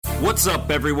What's up,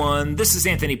 everyone? This is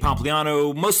Anthony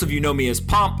Pompliano. Most of you know me as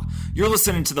Pomp. You're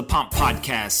listening to the Pomp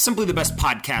Podcast, simply the best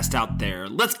podcast out there.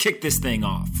 Let's kick this thing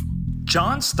off.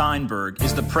 John Steinberg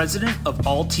is the president of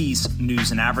Altice News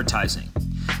and Advertising.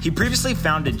 He previously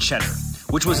founded Cheddar,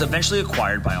 which was eventually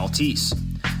acquired by Altice.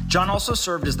 John also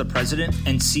served as the president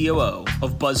and COO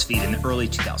of BuzzFeed in the early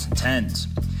 2010s.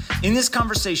 In this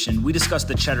conversation, we discuss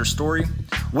the Cheddar story,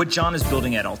 what John is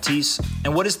building at Altice,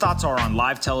 and what his thoughts are on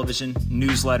live television,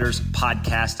 newsletters,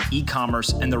 podcasts, e-commerce,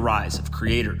 and the rise of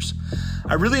creators.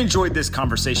 I really enjoyed this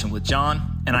conversation with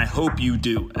John, and I hope you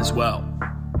do as well.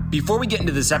 Before we get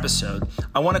into this episode,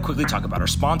 I want to quickly talk about our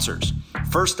sponsors.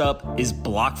 First up is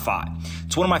BlockFi.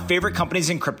 It's one of my favorite companies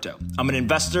in crypto. I'm an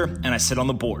investor and I sit on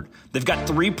the board. They've got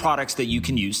 3 products that you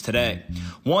can use today.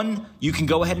 1, you can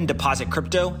go ahead and deposit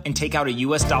crypto and take out a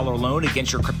US dollar loan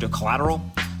against your crypto collateral.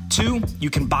 2, you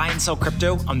can buy and sell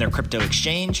crypto on their crypto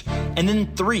exchange. And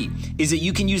then 3 is that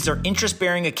you can use their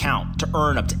interest-bearing account to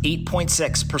earn up to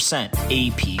 8.6%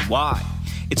 APY.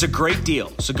 It's a great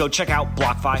deal, so go check out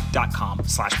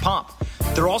blockfi.com/pomp.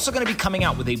 They're also going to be coming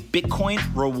out with a Bitcoin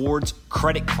rewards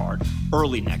credit card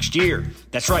early next year.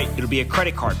 That's right, it'll be a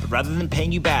credit card, but rather than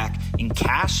paying you back in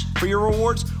cash for your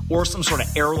rewards or some sort of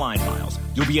airline miles,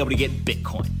 you'll be able to get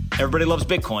Bitcoin. Everybody loves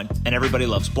Bitcoin and everybody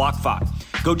loves BlockFi.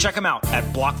 Go check them out at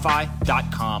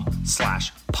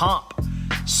blockfi.com/pomp.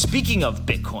 Speaking of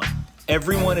Bitcoin,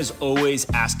 everyone is always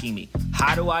asking me,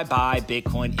 how do I buy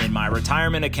Bitcoin in my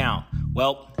retirement account?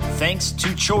 Well, thanks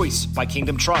to Choice by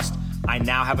Kingdom Trust, I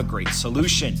now have a great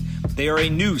solution. They are a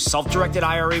new self-directed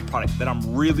IRA product that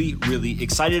I'm really, really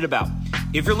excited about.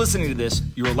 If you're listening to this,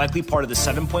 you are likely part of the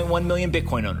 7.1 million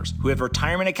Bitcoin owners who have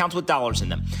retirement accounts with dollars in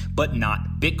them, but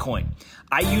not Bitcoin.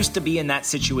 I used to be in that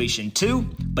situation too,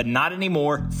 but not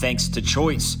anymore thanks to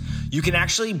Choice. You can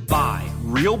actually buy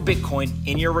real Bitcoin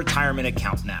in your retirement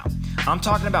account now. I'm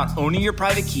talking about owning your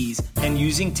private keys and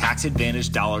using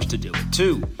tax-advantaged dollars to do it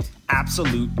too.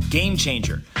 Absolute game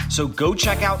changer. So go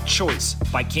check out Choice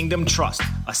by Kingdom Trust,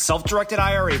 a self-directed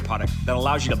IRA product that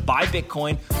allows you to buy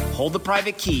Bitcoin, hold the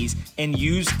private keys, and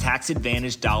use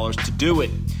tax-advantaged dollars to do it.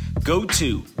 Go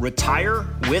to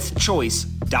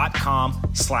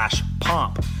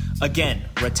retirewithchoice.com/pomp. Again,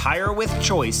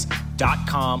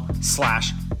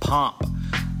 retirewithchoice.com/pomp.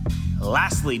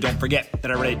 Lastly, don't forget that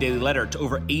I write a daily letter to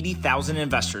over 80,000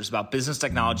 investors about business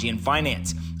technology and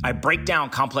finance. I break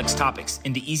down complex topics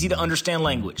into easy-to-understand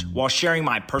language while sharing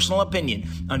my personal opinion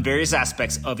on various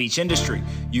aspects of each industry.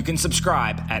 You can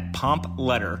subscribe at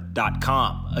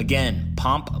pompletter.com. Again,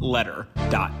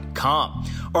 pompletter.com.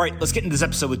 All right, let's get into this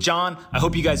episode with John. I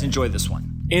hope you guys enjoy this one.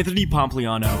 Anthony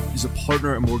Pompliano is a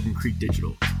partner at Morgan Creek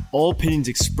Digital. All opinions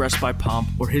expressed by Pomp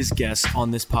or his guests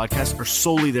on this podcast are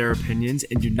solely their opinions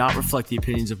and do not reflect the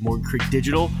opinions of Morgan Creek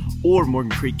Digital or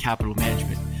Morgan Creek Capital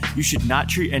Management. You should not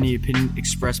treat any opinion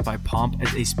expressed by Pomp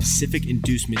as a specific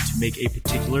inducement to make a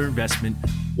particular investment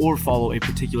or follow a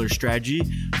particular strategy,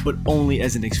 but only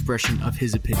as an expression of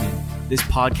his opinion. This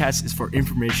podcast is for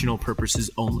informational purposes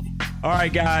only. All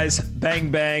right, guys,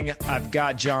 bang, bang. I've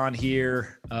got John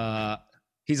here.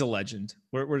 He's a legend.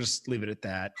 We're just leave it at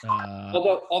that.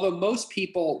 Although most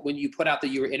people, when you put out that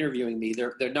you were interviewing me,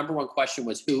 their number one question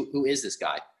was, who is this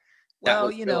guy?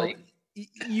 Well, you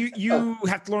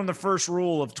have to learn the first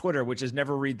rule of Twitter, which is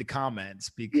never read the comments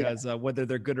because whether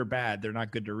they're good or bad, they're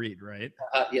not good to read, right?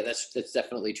 Yeah, that's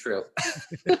definitely true.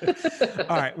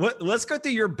 All right, let's go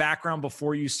through your background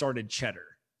before you started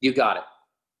Cheddar. You got it.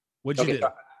 What'd you do?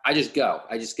 I just go.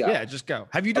 Yeah, just go.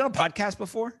 Have you done a podcast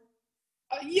before?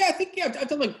 Yeah, I think I've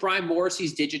done like Brian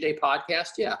Morrissey's Digiday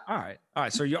podcast. Yeah. All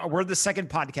right. So we're the second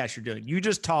podcast you're doing. You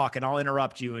just talk, and I'll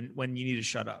interrupt you when you need to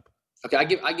shut up. Okay, I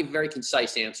give very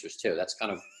concise answers too. That's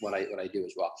kind of what I do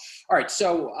as well. All right,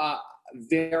 so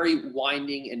very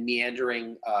winding and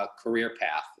meandering career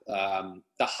path.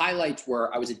 The highlights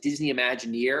were I was a Disney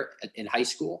Imagineer in high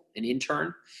school, an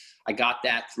intern. I got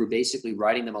that through basically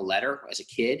writing them a letter as a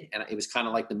kid, and it was kind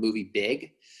of like the movie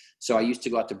Big. So I used to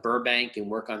go out to Burbank and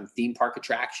work on theme park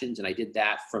attractions, and I did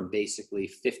that from basically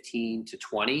 15 to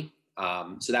 20.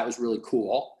 So that was really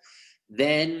cool.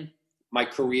 Then my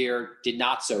career did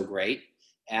not so great,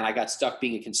 and I got stuck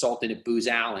being a consultant at Booz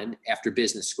Allen after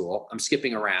business school. I'm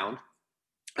skipping around.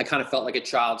 I kind of felt like a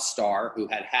child star who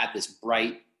had this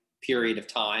bright period of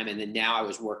time, and then now I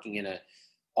was working in an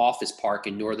office park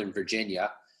in Northern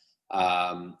Virginia.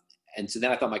 And so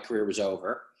then I thought my career was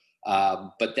over.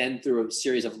 But then through a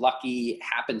series of lucky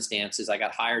happenstances, I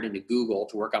got hired into Google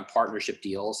to work on partnership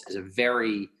deals as a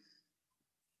very,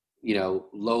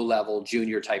 low-level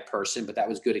junior type person, but that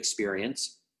was good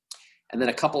experience. And then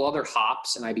a couple other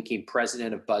hops, and I became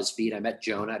president of BuzzFeed. I met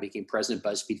Jonah. I became president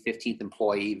of BuzzFeed, 15th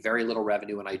employee, very little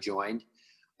revenue when I joined.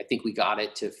 I think we got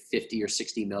it to 50 or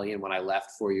 60 million when I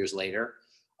left 4 years later.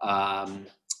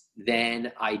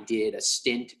 Then I did a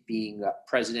stint being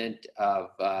president of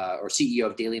or CEO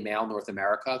of Daily Mail North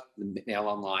America, the Mail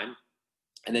Online,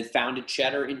 and then founded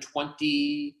Cheddar in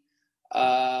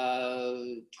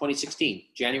 2016.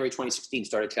 January 2016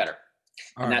 started Cheddar.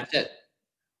 And that's it.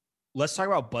 Let's talk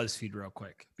about BuzzFeed real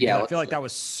quick. Yeah, I feel like that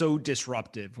was so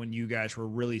disruptive when you guys were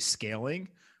really scaling.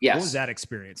 Yes. What was that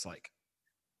experience like?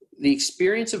 The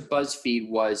experience of BuzzFeed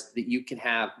was that you can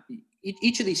have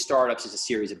each of these startups is a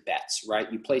series of bets,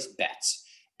 right? You place bets.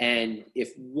 And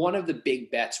if one of the big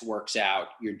bets works out,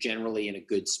 you're generally in a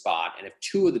good spot. And if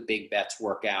two of the big bets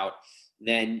work out,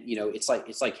 then, you know, it's like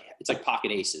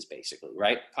pocket aces basically,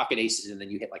 right? Pocket aces. And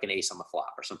then you hit like an ace on the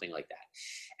flop or something like that.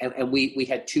 And we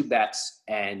had two bets.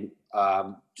 And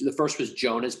the first was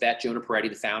Jonah's bet, Jonah Peretti,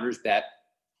 the founder's bet,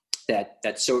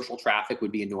 that social traffic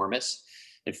would be enormous.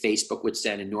 And Facebook would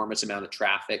send enormous amount of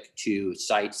traffic to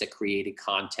sites that created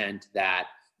content that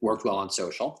worked well on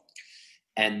social.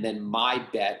 And then my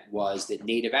bet was that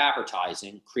native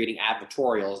advertising, creating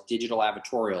advertorials, digital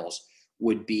advertorials,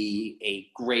 would be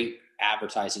a great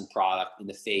advertising product in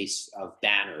the face of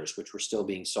banners, which were still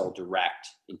being sold direct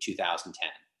in 2010.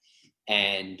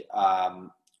 And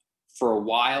for a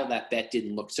while, that bet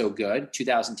didn't look so good.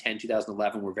 2010,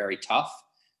 2011 were very tough.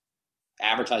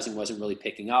 Advertising wasn't really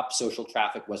picking up. Social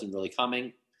traffic wasn't really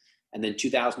coming. And then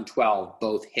 2012,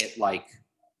 both hit like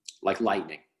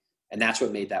lightning. And that's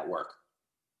what made that work.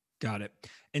 Got it.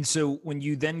 And so when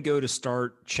you then go to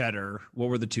start Cheddar, what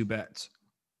were the two bets?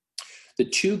 The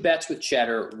two bets with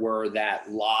Cheddar were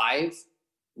that live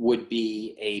would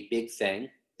be a big thing,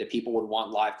 that people would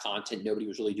want live content. Nobody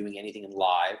was really doing anything in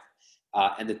live.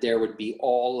 And that there would be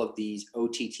all of these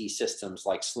OTT systems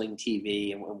like Sling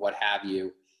TV and what have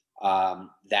you,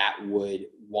 that would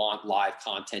want live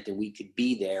content, and we could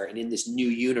be there. And in this new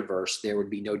universe, there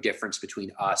would be no difference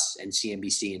between us and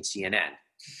CNBC and CNN.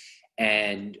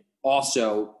 And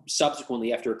also,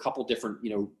 subsequently, after a couple different,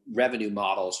 revenue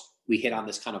models, we hit on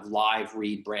this kind of live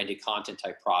read branded content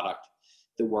type product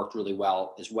that worked really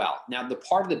well as well. Now, the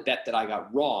part of the bet that I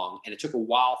got wrong, and it took a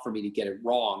while for me to get it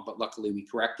wrong, but luckily we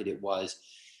corrected it, was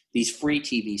these free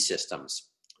TV systems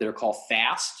that are called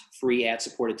FAST, free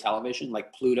ad-supported television,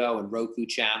 like Pluto and Roku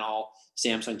Channel,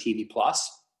 Samsung TV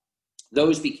Plus.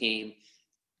 Those came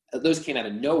out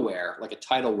of nowhere, like a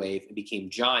tidal wave, and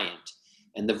became giant.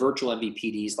 And the virtual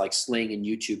MVPDs like Sling and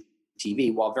YouTube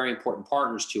TV, while very important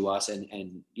partners to us and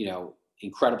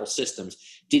incredible systems,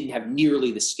 didn't have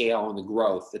nearly the scale and the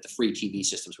growth that the free TV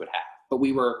systems would have. But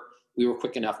we were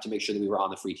quick enough to make sure that we were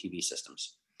on the free TV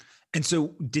systems. And so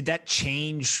did that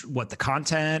change the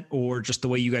content or just the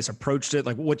way you guys approached it?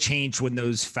 Like what changed when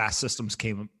those FAST systems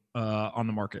came on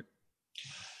the market?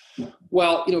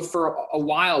 Well, for a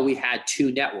while we had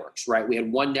two networks, right? We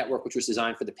had one network which was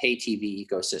designed for the pay TV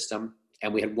ecosystem,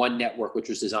 and we had one network which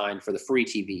was designed for the free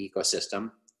TV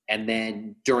ecosystem. And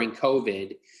then during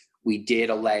COVID, we did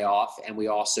a layoff, and we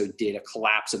also did a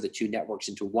collapse of the two networks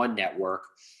into one network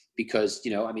because,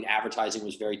 advertising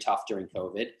was very tough during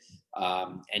COVID.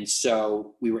 And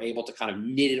so we were able to kind of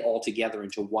knit it all together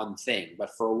into one thing. But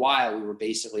for a while, we were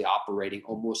basically operating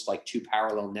almost like two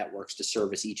parallel networks to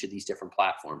service each of these different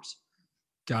platforms.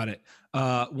 Got it.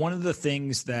 One of the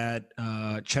things that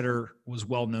Cheddar was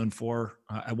well known for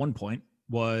at one point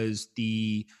was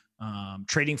the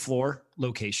trading floor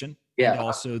location, and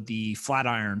also the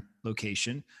Flatiron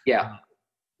location. Yeah.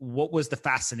 What was the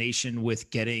fascination with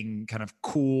getting kind of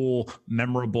cool,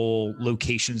 memorable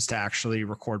locations to actually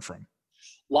record from?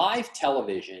 Live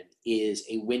television is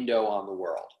a window on the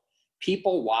world.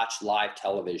 People watch live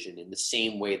television in the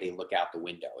same way they look out the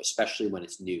window, especially when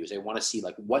it's news. They want to see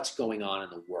what's going on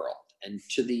in the world. And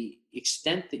to the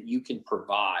extent that you can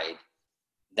provide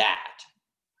that,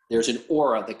 there's an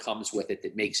aura that comes with it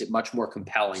that makes it much more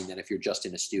compelling than if you're just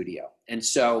in a studio. And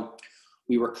so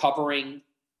we were covering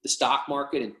the stock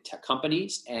market and tech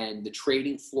companies, and the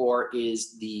trading floor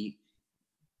is the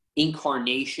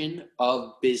incarnation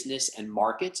of business and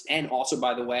markets. And also,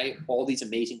 by the way, all these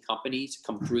amazing companies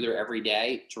come through there every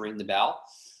day to ring the bell.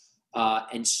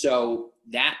 And so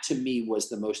that to me was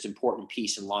the most important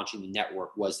piece in launching the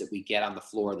network, was that we get on the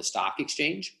floor of the stock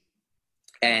exchange.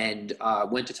 And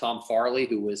went to Tom Farley,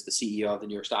 who was the CEO of the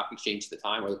New York Stock Exchange at the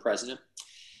time, or the president.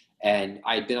 And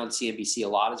I had been on CNBC a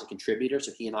lot as a contributor,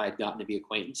 so he and I had gotten to be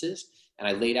acquaintances. And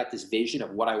I laid out this vision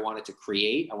of what I wanted to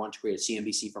create. I wanted to create a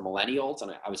CNBC for millennials,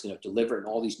 and I was going to deliver it in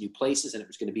all these new places, and it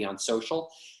was going to be on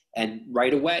social. And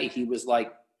right away, he was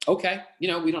like, okay, we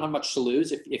don't have much to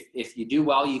lose. If you do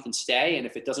well, you can stay. And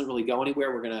if it doesn't really go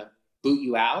anywhere, we're going to boot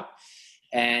you out.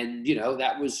 And,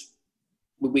 that was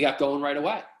what we got going right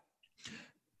away.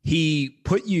 He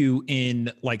put you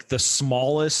in like the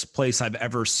smallest place I've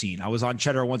ever seen. I was on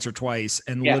Cheddar once or twice,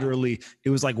 and literally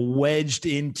it was like wedged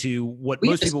into what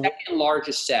most people. The second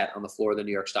largest set on the floor of the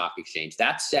New York Stock Exchange.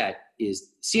 That set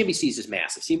is CNBC's is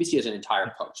massive. CNBC has an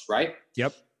entire post, right?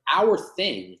 Yep. Our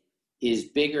thing is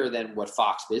bigger than what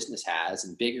Fox Business has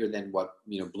and bigger than what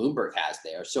Bloomberg has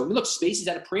there. So look, space is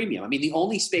at a premium. I mean, the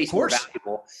only space more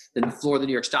valuable than the floor of the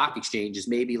New York Stock Exchange is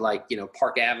maybe like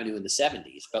Park Avenue in the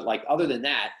 70s. But like other than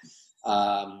that,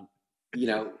 I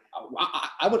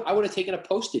would have taken a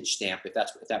postage stamp if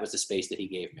that was the space that he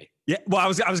gave me. Yeah, well, I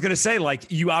was going to say, like,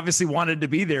 you obviously wanted to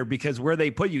be there because where they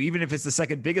put you, even if it's the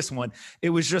second biggest one, it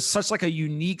was just such like a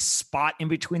unique spot in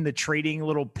between the trading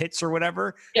little pits or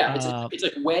whatever. Yeah, it's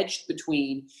like wedged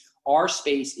between. Our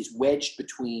space is wedged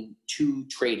between two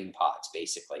trading pods.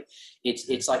 Basically,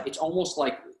 it's almost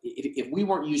like if we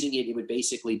weren't using it, it would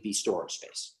basically be storage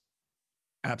space.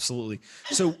 Absolutely.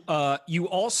 So you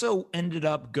also ended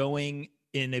up going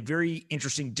in a very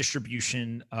interesting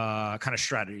distribution kind of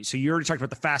strategy. So you already talked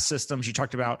about the fast systems. You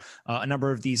talked about a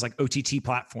number of these like OTT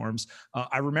platforms.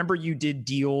 I remember you did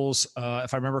deals,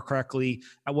 if I remember correctly,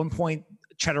 at one point,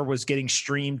 Cheddar was getting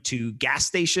streamed to gas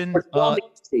station. We're still on the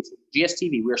gas station.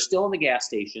 GSTV. We're still in the gas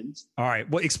stations. All right.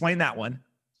 Well, explain that one.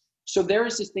 So there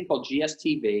is this thing called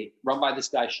GSTV run by this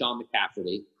guy, Sean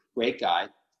McCafferty, great guy.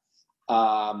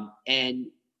 And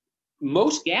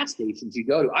most gas stations you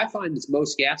go to, I find this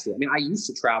most gas stations, I mean, I used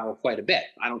to travel quite a bit.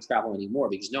 I don't travel anymore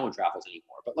because no one travels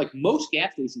anymore. But like most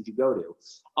gas stations you go to,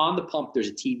 on the pump, there's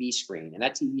a TV screen. And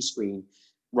that TV screen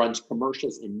runs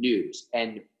commercials and news.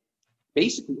 And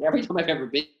basically every time I've ever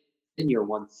been near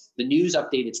one, the news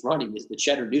update it's running is the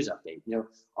Cheddar news update.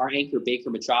 Our anchor,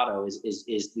 Baker Machado, is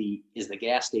the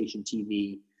gas station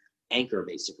TV anchor,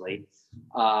 basically.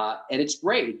 And it's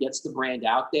great. It gets the brand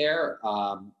out there.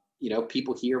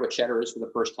 People hear what Cheddar is for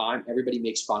the first time. Everybody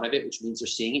makes fun of it, which means they're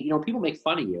seeing it. When people make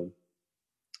fun of you,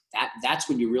 that's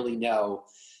when you really know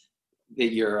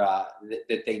that you're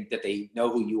that they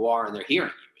know who you are and they're hearing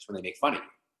you. Is when they make fun of you.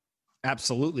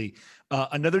 Absolutely.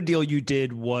 Another deal you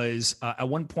did was at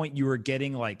one point you were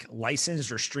getting like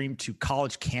licensed or streamed to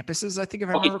college campuses. I think if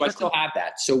I remember correctly. I still have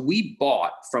that. So we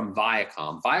bought from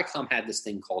Viacom. Viacom had this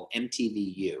thing called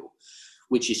MTVU,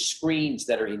 which is screens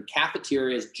that are in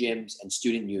cafeterias, gyms, and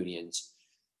student unions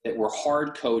that were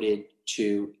hard-coded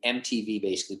to MTV,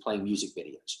 basically playing music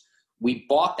videos. We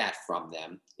bought that from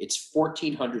them. It's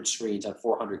 1,400 screens on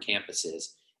 400 campuses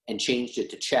and changed it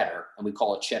to Cheddar, and we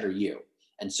call it Cheddar U.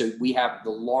 And so we have the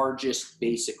largest,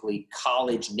 basically,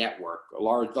 college network,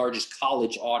 largest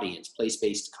college audience,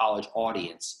 place-based college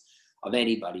audience of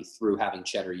anybody through having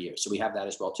Cheddar U. So we have that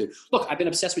as well too. Look, I've been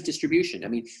obsessed with distribution. I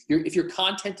mean, if your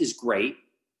content is great,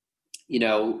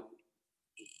 and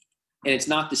it's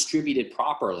not distributed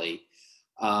properly,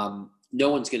 no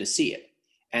one's going to see it.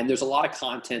 And there's a lot of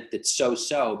content that's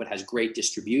so-so, but has great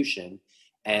distribution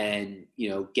and,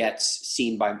 gets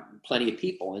seen by plenty of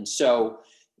people. And so,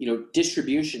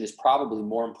 distribution is probably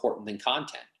more important than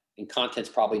content, and content's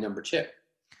probably number two.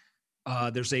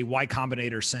 There's a Y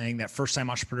Combinator saying that first-time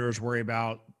entrepreneurs worry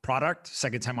about product,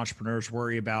 second-time entrepreneurs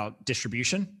worry about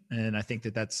distribution. And I think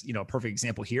that that's, a perfect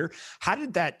example here. How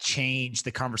did that change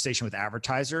the conversation with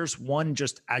advertisers? One,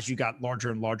 just as you got larger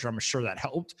and larger, I'm sure that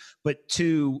helped, but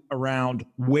two, around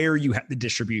where you had the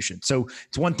distribution. So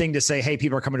it's one thing to say, hey,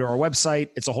 people are coming to our website.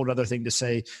 It's a whole other thing to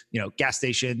say, gas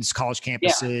stations, college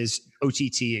campuses,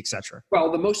 OTT, et cetera.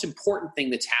 Well, the most important thing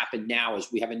that's happened now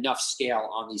is we have enough scale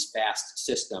on these fast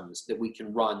systems that we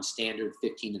can run standard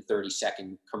 15 and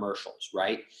 30-second commercials,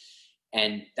 right?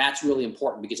 And that's really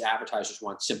important because advertisers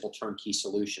want simple turnkey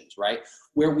solutions, right?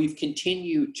 Where we've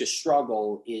continued to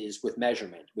struggle is with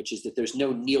measurement, which is that there's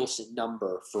no Nielsen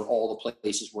number for all the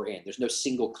places we're in. There's no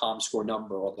single ComScore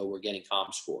number, although we're getting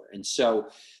ComScore. And so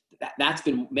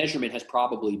measurement has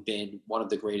probably been one of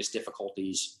the greatest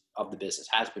difficulties of the business,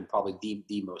 has been probably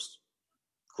the most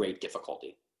great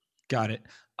difficulty. Got it.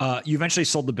 You eventually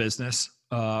sold the business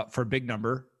for a big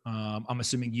number. I'm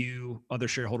assuming other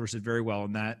shareholders did very well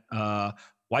in that.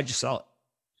 Why'd you sell it?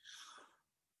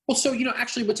 Well, so,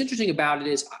 actually what's interesting about it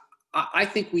is I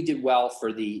think we did well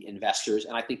for the investors,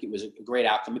 and I think it was a great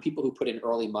outcome. The people who put in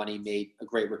early money made a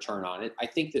great return on it. I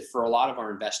think that for a lot of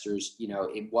our investors,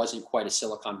 it wasn't quite a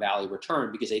Silicon Valley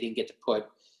return because they didn't get to put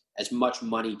as much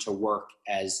money to work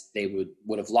as they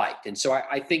would have liked. And so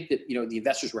I think that, the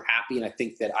investors were happy, and I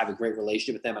think that I have a great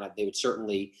relationship with them, and they would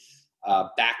certainly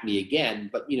back me again.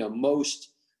 But, most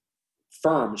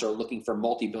firms are looking for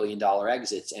multi-billion-dollar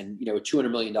exits, and a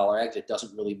 $200 million exit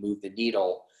doesn't really move the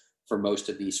needle for most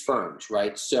of these firms,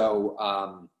 right? So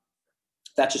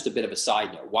that's just a bit of a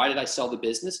side note. Why did I sell the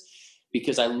business?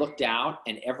 Because I looked out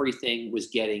and everything was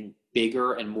getting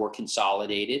bigger and more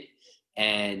consolidated.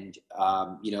 And,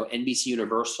 NBC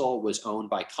Universal was owned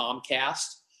by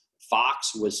Comcast.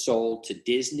 Fox was sold to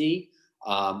Disney.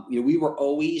 We were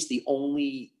always the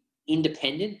only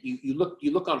independent. You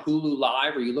look on Hulu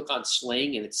Live, or you look on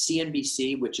Sling, and it's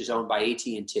CNBC, which is owned by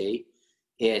AT&T.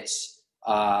 It's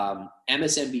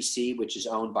MSNBC, which is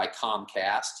owned by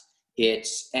Comcast.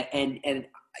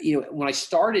 When I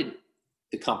started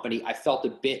the company, I felt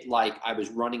a bit like I was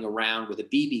running around with a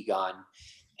BB gun,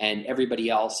 and everybody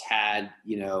else had,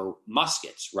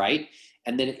 muskets, right?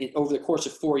 And then over the course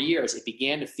of 4 years, it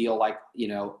began to feel like,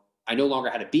 I no longer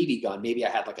had a BB gun. Maybe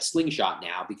I had like a slingshot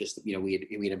now, because,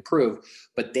 we had improved,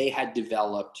 but they had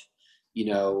developed,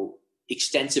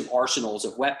 extensive arsenals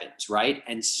of weapons, right?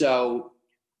 And so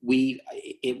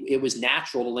it was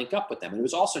natural to link up with them. And it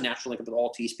was also natural to link up with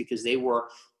Altice because they were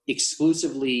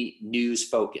exclusively news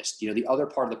focused. The other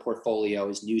part of the portfolio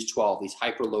is News 12, these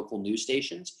hyper local news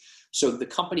stations. So the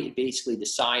company had basically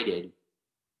decided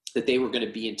that they were going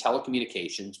to be in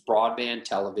telecommunications, broadband,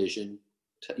 television,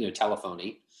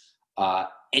 telephony, and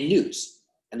news.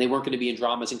 And they weren't going to be in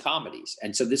dramas and comedies.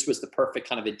 And so this was the perfect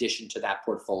kind of addition to that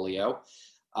portfolio.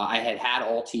 I had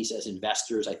Altice as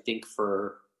investors, I think,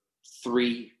 for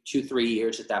 3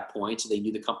 years at that point. So they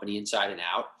knew the company inside and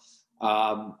out.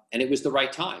 And it was the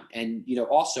right time. And,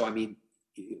 also,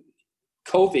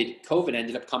 COVID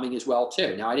ended up coming as well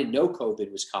too. Now, I didn't know COVID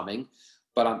was coming,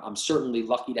 but I'm certainly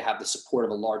lucky to have the support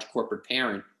of a large corporate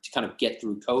parent to kind of get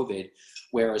through COVID,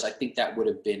 whereas I think that would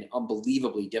have been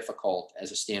unbelievably difficult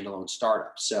as a standalone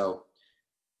startup. So,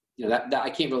 that I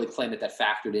can't really claim that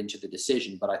factored into the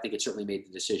decision, but I think it certainly made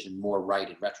the decision more right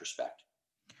in retrospect.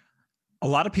 A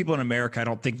lot of people in America, I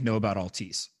don't think, know about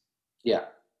Altice. Yeah.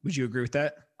 Would you agree with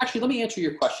that? Actually, let me answer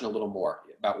your question a little more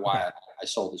about why I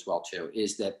sold as well too,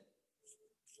 is that,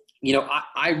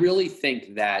 I really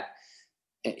think that,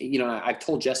 I've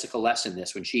told Jessica Lesson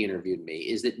this when she interviewed me,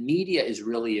 is that media is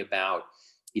really about,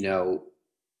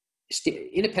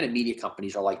 independent media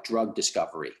companies are like drug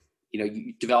discovery,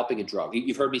 developing a drug.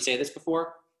 You've heard me say this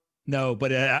before? No,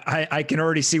 but I can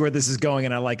already see where this is going,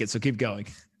 and I like it. So keep going.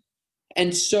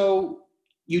 And so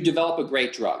you develop a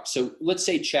great drug. So let's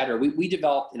say Cheddar, we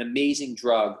developed an amazing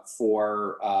drug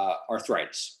for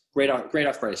arthritis. Great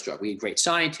arthritis drug. We had great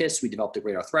scientists. We developed a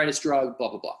great arthritis drug, blah,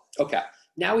 blah, blah. Okay.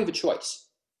 Now we have a choice.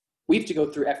 We have to go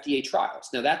through FDA trials.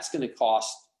 Now that's going to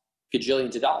cost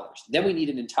gajillions of dollars. Then we need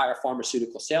an entire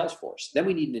pharmaceutical sales force. Then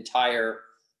we need an entire,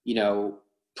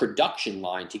 production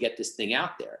line to get this thing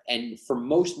out there. And for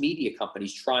most media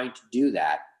companies, trying to do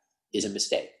that is a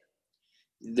mistake.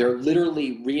 They're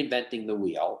literally reinventing the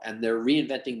wheel, and they're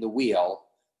reinventing the wheel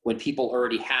when people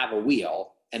already have a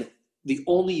wheel. And the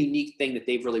only unique thing that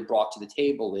they've really brought to the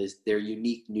table is their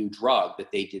unique new drug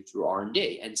that they did through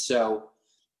R&D. And so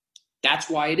that's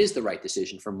why it is the right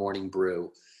decision for Morning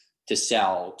Brew to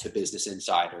sell to Business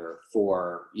Insider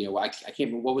for, I can't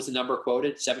remember, what was the number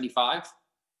quoted? 75?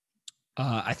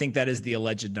 I think that is the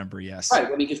alleged number, yes.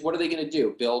 Right. Because what are they going to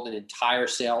do? Build an entire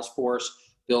sales force,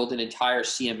 build an entire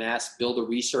CMS, build a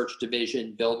research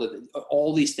division,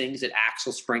 all these things that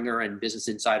Axel Springer and Business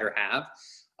Insider have.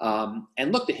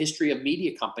 And look, the history of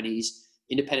media companies,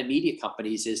 independent media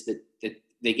companies, is that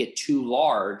they get too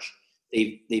large.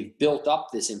 They've built up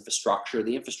this infrastructure.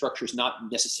 The infrastructure is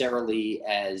not necessarily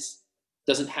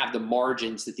doesn't have the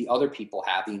margins that the other people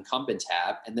have, the incumbents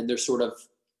have, and then they're sort of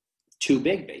too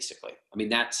big, basically.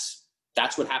 That's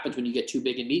what happens when you get too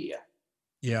big in media.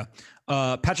 Yeah.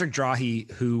 Patrick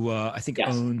Drahi, who I think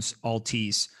owns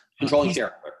Altice. Controlling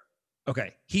shareholder.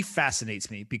 Okay. He fascinates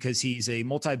me because he's a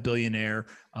multi-billionaire.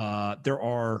 There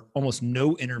are almost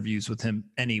no interviews with him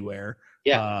anywhere.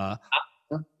 Yeah.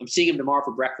 I'm seeing him tomorrow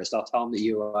for breakfast. I'll tell him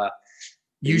that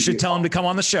you should tell him to come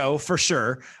on the show for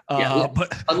sure.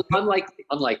 But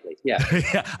unlikely. Yeah.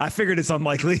 Yeah. I figured it's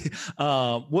unlikely.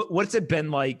 What's it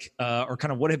been like, or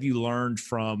kind of what have you learned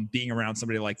from being around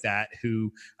somebody like that,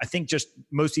 who I think just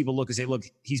most people look and say, look,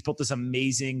 he's built this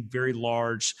amazing, very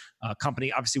large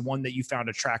company, obviously one that you found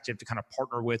attractive to kind of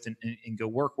partner with and go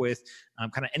work with,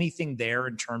 kind of anything there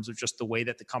in terms of just the way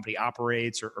that the company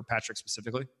operates, or Patrick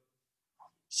specifically?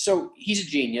 So he's a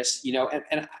genius,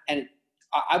 and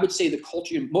I would say the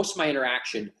culture, most of my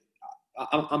interaction,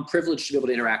 I'm privileged to be able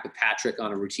to interact with Patrick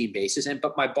on a routine basis.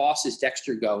 But my boss is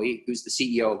Dexter Goey, who's the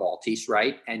CEO of Altice,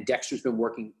 right? And Dexter's been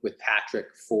working with Patrick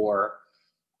for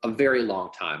a very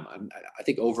long time. I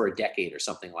think over a decade or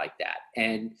something like that.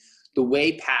 And the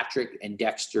way Patrick and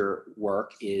Dexter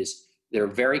work is they're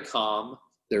very calm,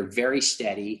 they're very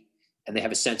steady, and they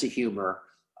have a sense of humor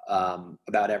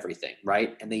about everything,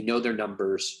 right? And they know their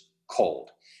numbers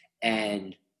cold.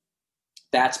 And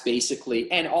that's basically,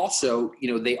 and also,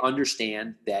 they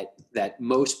understand that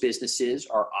most businesses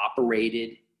are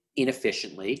operated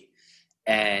inefficiently,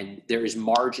 and there is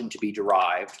margin to be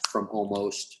derived from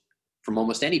almost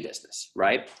any business,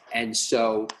 right? And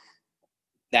so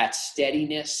that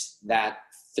steadiness, that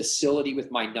facility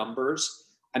with my numbers.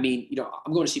 I mean,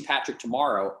 I'm going to see Patrick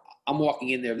tomorrow. I'm walking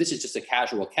in there. This is just a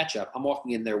casual catch up. I'm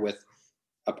walking in there with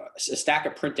a stack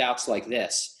of printouts like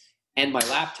this and my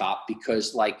laptop,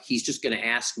 because he's just going to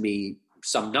ask me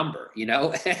some number,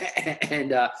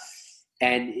 and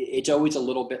it's always a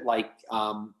little bit like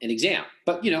an exam,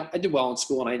 but I did well in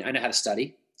school and I know how to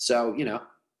study. So,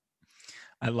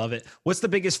 I love it. What's the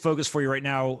biggest focus for you right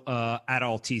now at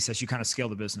Altice as you kind of scale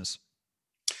the business?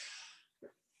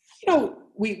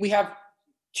 We have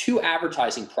two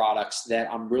advertising products that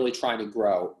I'm really trying to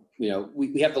grow.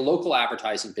 We have the local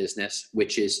advertising business,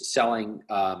 which is selling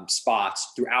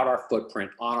spots throughout our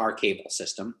footprint on our cable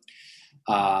system.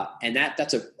 And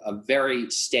that's a very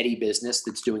steady business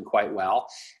that's doing quite well.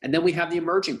 And then we have the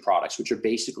emerging products, which are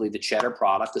basically the Cheddar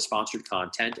product, the sponsored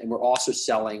content. And we're also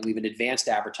selling, we have an advanced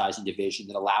advertising division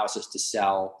that allows us to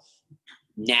sell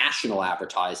national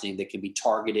advertising that can be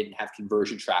targeted and have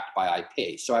conversion tracked by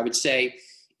IP. So I would say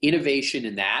innovation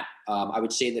in that. I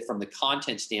would say that from the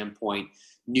content standpoint,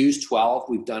 News 12,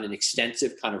 we've done an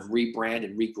extensive kind of rebrand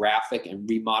and regraphic and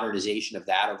remodernization of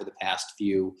that over the past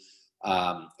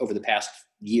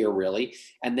year, really.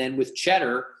 And then with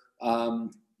Cheddar,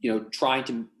 trying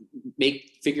to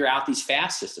figure out these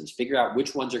fast systems, figure out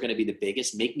which ones are going to be the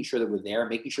biggest, making sure that we're there,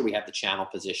 making sure we have the channel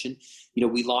position.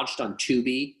 We launched on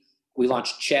Tubi. We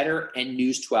launched Cheddar and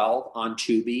News 12 on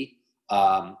Tubi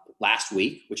last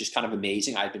week, which is kind of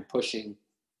amazing. I've been pushing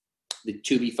the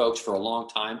Tubi folks for a long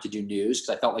time to do news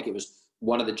because I felt like it was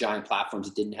one of the giant platforms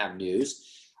that didn't have news.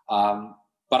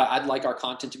 But I'd like our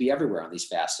content to be everywhere on these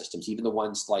fast systems, even the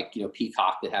ones like,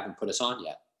 Peacock that haven't put us on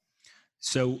yet.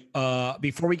 So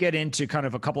before we get into kind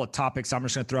of a couple of topics, I'm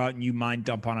just going to throw out and you mind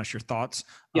dump on us your thoughts.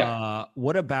 Yeah.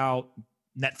 What about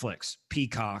Netflix,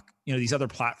 Peacock, these other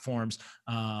platforms?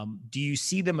 Do you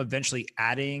see them eventually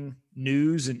adding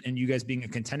news and you guys being a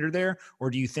contender there? Or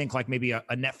do you think like maybe a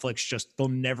Netflix they'll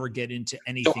never get into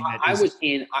anything? So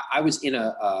I was in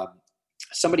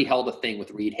somebody held a thing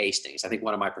with Reed Hastings, I think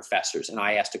one of my professors, and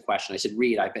I asked a question. I said,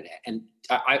 Reed, I've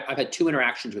had two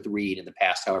interactions with Reed in the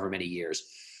past however many years.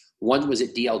 One was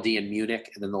at DLD in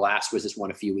Munich, and then the last was this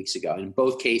one a few weeks ago. And in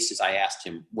both cases, I asked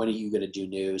him, when are you going to do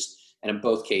news? And in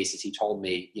both cases, he told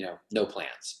me, no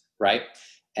plans, right?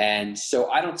 And so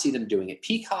I don't see them doing it.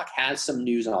 Peacock has some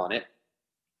news on it.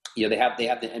 They have the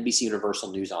NBC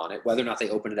Universal news on it. Whether or not they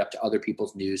open it up to other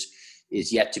people's news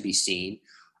is yet to be seen.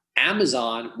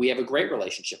 Amazon, we have a great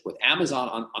relationship with. Amazon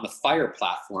on the Fire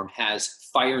platform has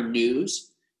Fire News.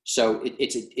 So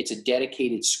it's a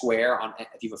dedicated square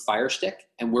if you have a Fire Stick,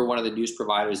 and we're one of the news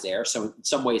providers there. So in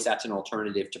some ways, that's an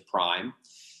alternative to Prime.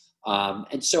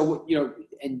 And so,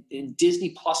 and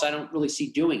Disney Plus, I don't really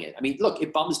see doing it. I mean, look,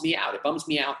 it bums me out. It bums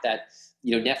me out that,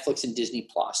 Netflix and Disney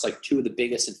Plus, like two of the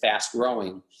biggest and fast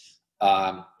growing,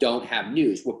 don't have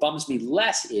news. What bums me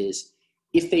less is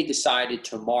if they decided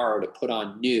tomorrow to put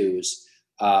on news,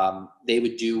 they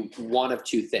would do one of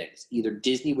two things. Either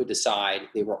Disney would decide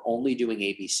they were only doing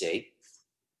ABC,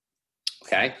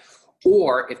 okay?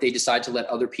 Or if they decide to let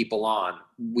other people on,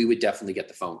 we would definitely get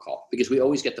the phone call, because we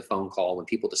always get the phone call when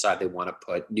people decide they want to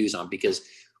put news on, because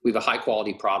we have a high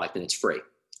quality product and it's free.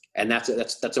 And that's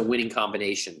a winning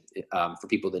combination for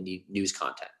people that need news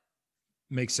content.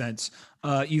 Makes sense.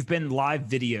 You've been live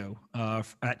video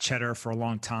at Cheddar for a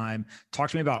long time. Talk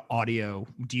to me about audio.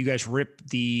 Do you guys rip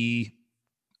the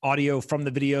audio from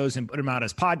the videos and put them out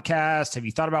as podcasts? Have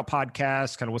you thought about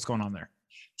podcasts? Kind of what's going on there?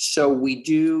 So we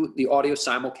do the audio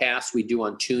simulcast. We do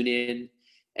on TuneIn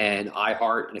and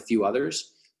iHeart and a few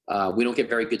others. We don't get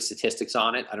very good statistics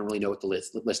on it. I don't really know what the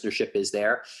listenership is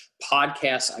there.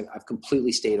 Podcasts, I've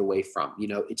completely stayed away from.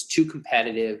 It's too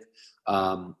competitive.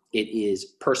 It is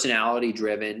personality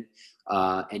driven,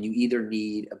 and you either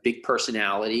need a big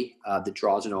personality that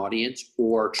draws an audience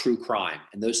or true crime.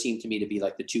 And those seem to me to be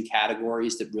like the two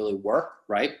categories that really work,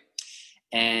 right?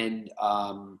 And,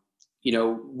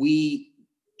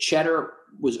 Cheddar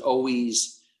was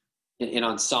always an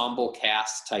ensemble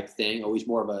cast type thing, always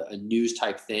more of a news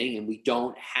type thing. And we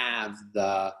don't have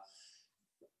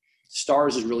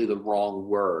stars is really the wrong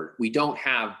word. We don't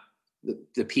have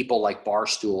the people like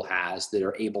Barstool has that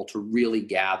are able to really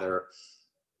gather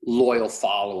loyal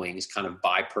followings kind of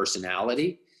by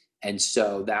personality. And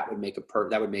so that would make a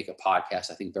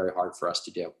podcast, I think, very hard for us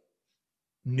to do.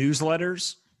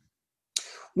 Newsletters?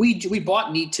 We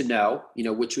bought Need to Know,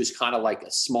 which was kind of like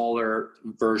a smaller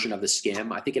version of the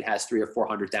Skim. I think it has 300,000 or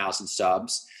 400,000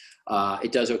 subs.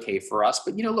 It does okay for us,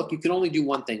 but look, you can only do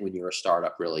one thing when you're a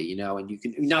startup, really, and you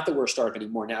can, not that we're a startup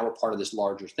anymore. Now we're part of this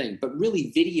larger thing, but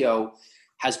really video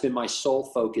has been my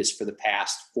sole focus for the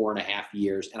past 4.5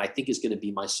 years. And I think is going to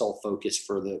be my sole focus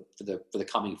for the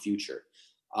coming future.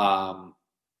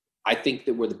 I think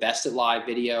that we're the best at live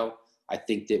video. I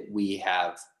think that we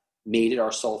have made it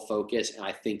our sole focus. And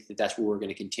I think that that's where we're going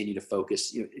to continue to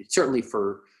focus, certainly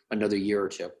for another year or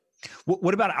two.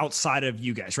 What about outside of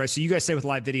you guys, right? So you guys say with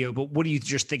live video, but what do you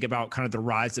just think about kind of the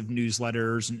rise of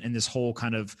newsletters and this whole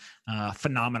kind of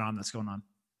phenomenon that's going on?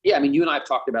 Yeah, I mean, you and I have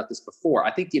talked about this before. I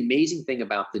think the amazing thing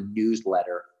about the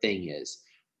newsletter thing is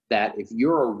that if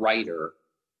you're a writer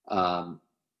and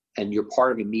you're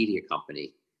part of a media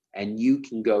company and you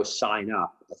can go sign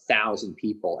up 1,000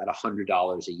 people at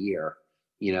 $100 a year,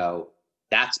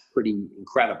 that's pretty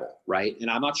incredible, right? And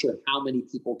I'm not sure how many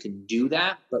people can do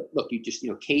that, but look, you just,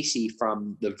 Casey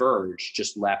from The Verge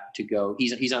just left to go.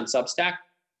 He's on Substack.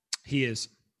 He is.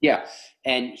 Yeah,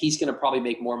 and he's going to probably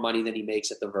make more money than he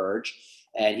makes at The Verge,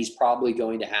 and he's probably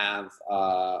going to have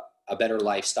a better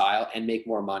lifestyle and make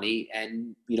more money,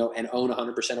 and and own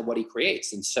 100% of what he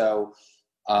creates. And so,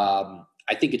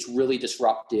 I think it's really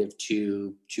disruptive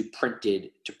to print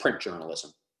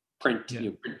journalism, print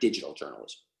digital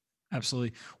journalism.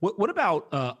 Absolutely. What about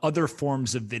other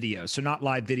forms of video? So not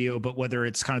live video, but whether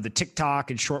it's kind of the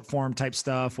TikTok and short form type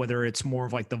stuff, whether it's more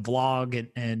of like the vlog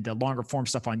and longer form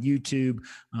stuff on YouTube,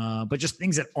 but just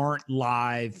things that aren't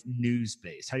live news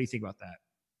based. How do you think about that?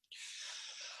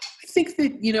 I think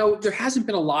that, there hasn't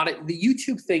been a lot of the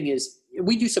YouTube thing is,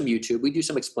 we do some YouTube, we do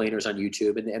some explainers on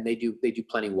YouTube and they do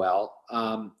plenty well.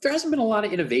 There hasn't been a lot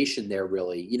of innovation there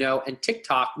really, and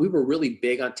TikTok, we were really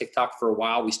big on TikTok for a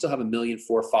while. We still have 1.4 million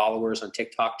followers on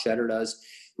TikTok. Cheddar does.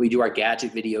 We do our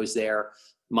gadget videos there.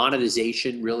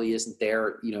 Monetization really isn't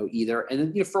there, either.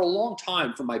 And then, for a long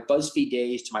time, from my BuzzFeed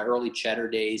days to my early Cheddar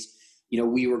days,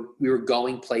 we were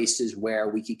going places where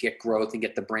we could get growth and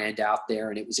get the brand out there,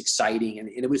 and it was exciting and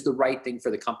it was the right thing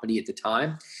for the company at the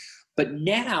time. But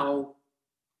now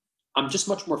I'm just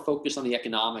much more focused on the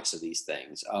economics of these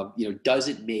things. Does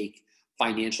it make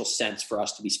financial sense for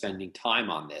us to be spending time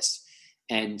on this?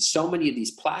 And so many of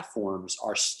these platforms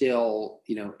are still,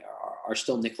 are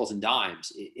still nickels and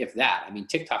dimes, if that. I mean,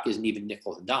 TikTok isn't even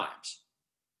nickels and dimes.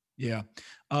 Yeah.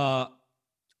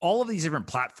 All of these different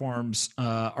platforms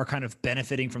are kind of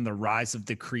benefiting from the rise of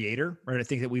the creator, right? I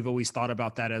think that we've always thought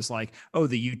about that as like,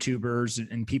 the YouTubers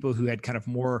and people who had kind of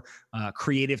more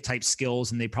creative type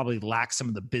skills, and they probably lack some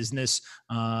of the business,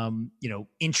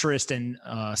 interest and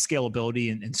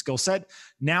scalability and skill set.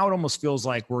 Now it almost feels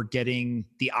like we're getting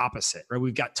the opposite, right?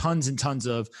 We've got tons and tons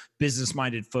of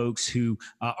business-minded folks who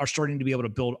are starting to be able to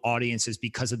build audiences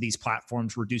because of these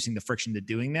platforms, reducing the friction to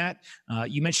doing that.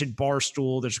 You mentioned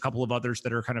Barstool. There's a couple of others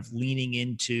that are kind of leaning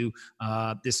into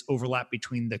this overlap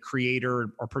between the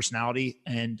creator or personality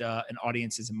and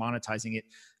audiences and monetizing it.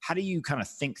 How do you kind of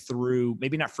think through,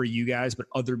 maybe not for you guys, but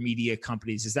other media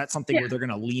companies? Is that something where they're going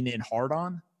to lean in hard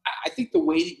on? I think the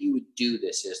way that you would do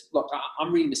this is, look,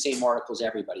 I'm reading the same articles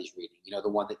everybody's reading. The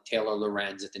one that Taylor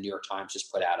Lorenz at the New York Times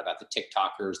just put out about the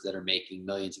TikTokers that are making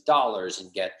millions of dollars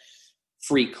and get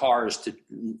free car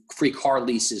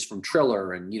leases from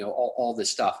Triller and, all this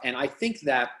stuff. And I think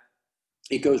that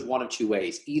it goes one of two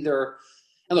ways. Either,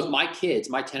 and look, my kids,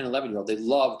 my 10 and 11-year-old, they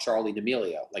love Charli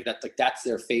D'Amelio. That's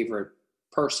their favorite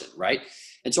person, right?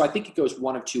 And so I think it goes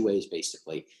one of two ways,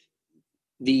 basically.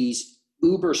 These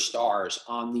Uber stars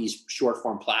on these short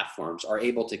form platforms are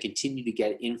able to continue to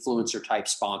get influencer type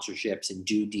sponsorships and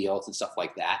do deals and stuff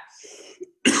like that.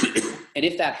 And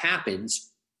if that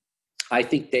happens, I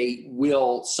think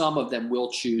some of them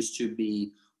will choose to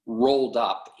be rolled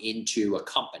up into a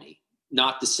company.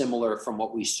 Not dissimilar from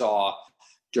what we saw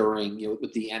during,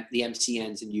 with the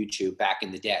MCNs and YouTube back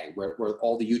in the day, where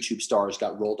all the YouTube stars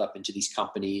got rolled up into these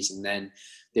companies, and then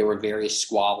there were various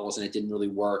squabbles and it didn't really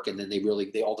work, and then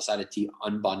they all decided to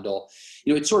unbundle.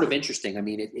 It's sort of interesting. I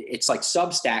mean, it's like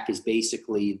Substack is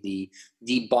basically the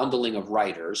debundling of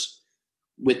writers.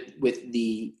 With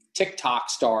the TikTok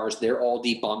stars, they're all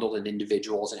debundled and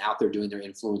individuals and out there doing their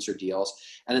influencer deals.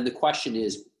 And then the question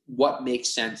is, what makes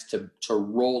sense to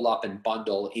roll up and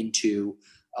bundle into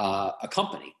a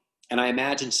company? And I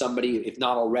imagine somebody, if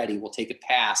not already, will take a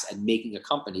pass at making a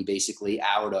company basically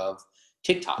out of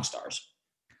TikTok stars.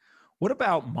 What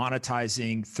about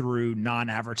monetizing through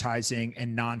non-advertising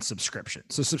and non-subscription?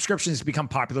 So subscriptions become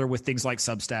popular with things like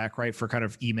Substack, right? For kind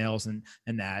of emails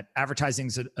and that. Advertising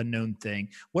is a known thing.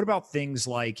 What about things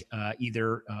like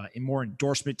either in more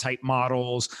endorsement type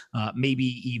models, maybe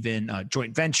even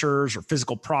joint ventures or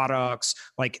physical products?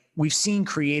 Like we've seen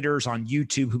creators on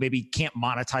YouTube who maybe can't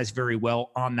monetize very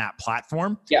well on that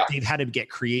platform. Yeah. They've had to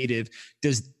get creative.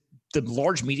 Does the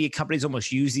large media companies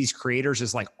almost use these creators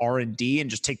as like R&D and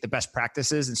just take the best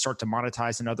practices and start to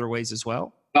monetize in other ways as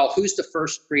well? Well, who's the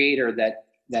first creator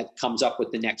that comes up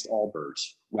with the next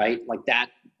Allbirds, right? Like that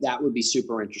would be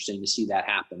super interesting to see that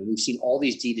happen. And we've seen all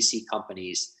these D2C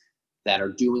companies that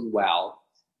are doing well,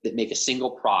 that make a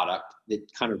single product, that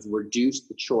kind of reduce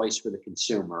the choice for the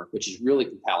consumer, which is really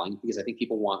compelling because I think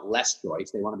people want less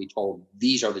choice. They want to be told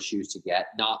these are the shoes to get,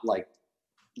 not like,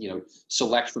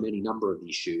 select from any number of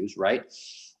these shoes, right?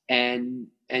 And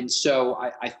so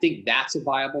I think that's a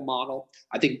viable model.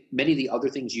 I think many of the other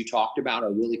things you talked about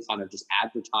are really kind of just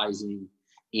advertising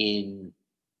in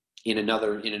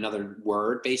another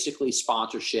word, basically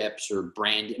sponsorships or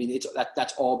brand. I mean,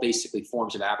 that's all basically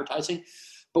forms of advertising.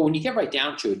 But when you get right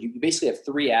down to it, you basically have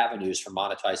three avenues for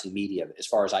monetizing media, as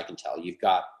far as I can tell. You've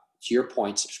got, to your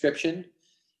point, subscription,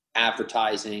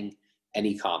 advertising, and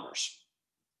e-commerce.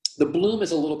 The bloom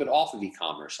is a little bit off of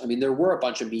e-commerce. I mean, there were a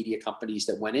bunch of media companies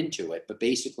that went into it, but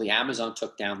basically Amazon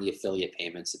took down the affiliate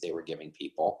payments that they were giving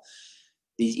people.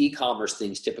 These e-commerce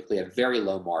things typically have very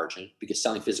low margin because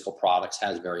selling physical products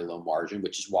has very low margin,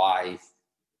 which is why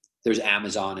there's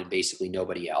Amazon and basically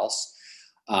nobody else.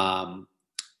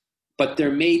 But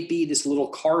there may be this little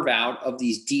carve out of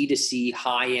these D2C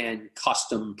high-end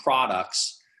custom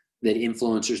products that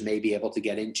influencers may be able to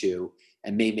get into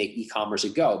and may make e-commerce a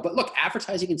go. But look,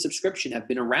 advertising and subscription have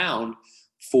been around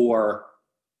for,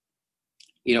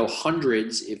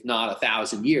 hundreds, if not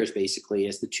 1,000 years, basically,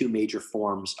 as the two major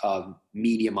forms of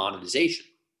media monetization.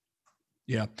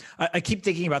 Yeah. I keep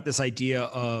thinking about this idea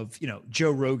of,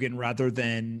 Joe Rogan, rather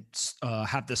than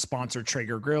have the sponsor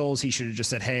Traeger grills, he should have just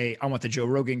said, hey, I want the Joe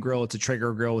Rogan grill. It's a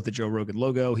Traeger grill with the Joe Rogan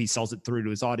logo. He sells it through to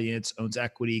his audience, owns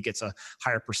equity, gets a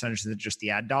higher percentage than just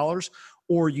the ad dollars.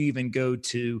 Or you even go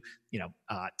to,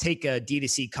 take a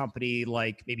D2C company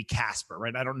like maybe Casper,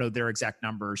 right? I don't know their exact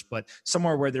numbers, but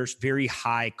somewhere where there's very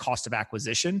high cost of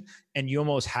acquisition and you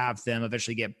almost have them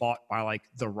eventually get bought by like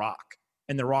The Rock.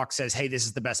 And The Rock says, hey, this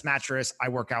is the best mattress. I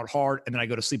work out hard and then I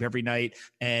go to sleep every night,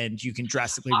 and you can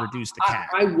drastically reduce the CAC.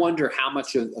 I wonder how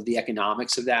much of the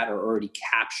economics of that are already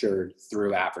captured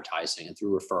through advertising and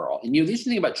through referral. And the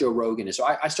interesting thing about Joe Rogan is, so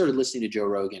I started listening to Joe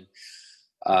Rogan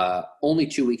only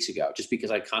 2 weeks ago, just because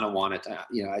I kind of wanted to,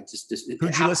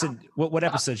 Who'd you listen? What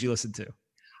episodes you listened to?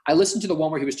 I listened to the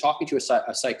one where he was talking to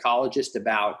a psychologist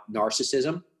about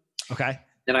narcissism. Okay.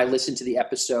 Then I listened to the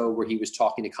episode where he was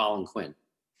talking to Colin Quinn.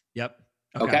 Yep.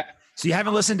 Okay. So you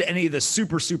haven't listened to any of the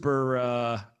super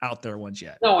out there ones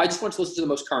yet? No, I just want to listen to the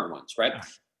most current ones, right?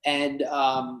 And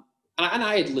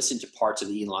I had listened to parts of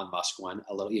the Elon Musk one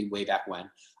a little way back when.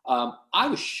 I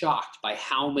was shocked by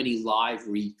how many live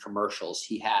read commercials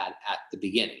he had at the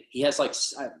beginning. He has like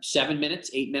 7 minutes,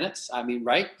 8 minutes. I mean,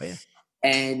 right? Oh,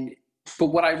 yeah. But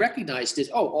what I recognized is,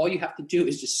 all you have to do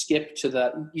is just skip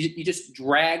to you just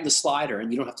drag the slider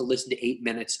and you don't have to listen to 8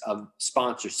 minutes of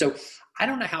sponsors. So I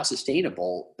don't know how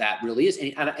sustainable that really is.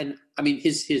 And I mean,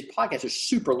 his podcasts are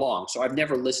super long, so I've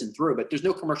never listened through, but there's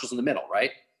no commercials in the middle,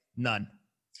 right? None.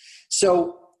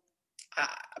 So,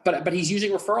 but he's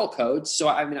using referral codes. So,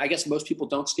 I mean, I guess most people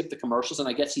don't skip the commercials, and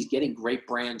I guess he's getting great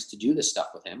brands to do this stuff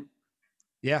with him.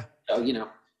 Yeah. So,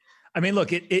 I mean,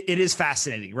 look, it is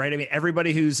fascinating, right? I mean,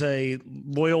 everybody who's a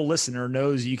loyal listener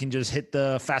knows you can just hit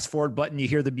the fast forward button, you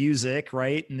hear the music,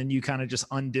 right? And then you kind of just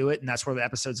undo it, and that's where the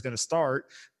episode's going to start.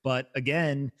 But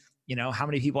again, how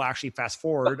many people actually fast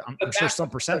forward? I'm sure some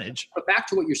percentage. But back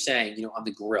to what you're saying, on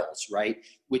the grills, right?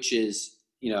 Which is,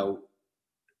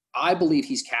 I believe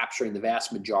he's capturing the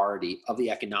vast majority of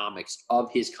the economics of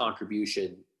his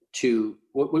contribution to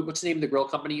what's the name of the grill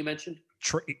company you mentioned?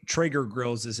 Traeger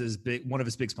Grills is one of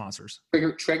his big sponsors.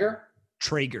 Traeger.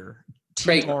 Traeger.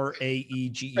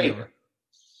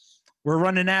 We're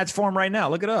running ads for him right now.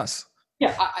 Look at us.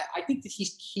 Yeah, I think that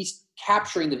he's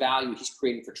capturing the value he's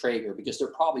creating for Traeger because they're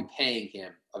probably paying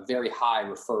him a very high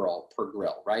referral per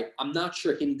grill, right? I'm not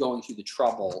sure him going through the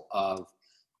trouble of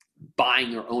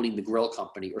buying or owning the grill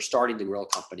company or starting the grill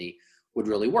company would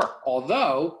really work.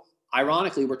 Although,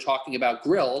 ironically, we're talking about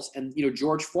grills, and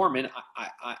George Foreman.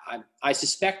 I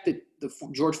suspect that the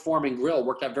George Foreman grill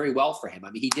worked out very well for him. I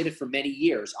mean, he did it for many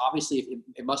years. Obviously,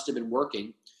 it must have been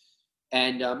working,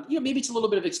 and maybe it's a little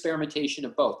bit of experimentation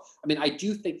of both. I mean, I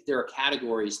do think there are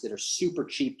categories that are super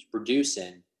cheap to produce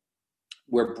in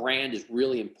where brand is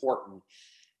really important,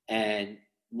 and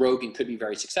Rogan could be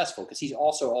very successful because he's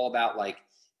also all about like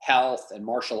health and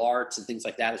martial arts and things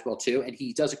like that as well too. And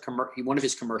he does one of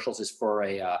his commercials is for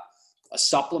a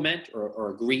supplement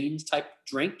or a greens type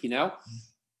drink.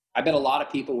 I bet a lot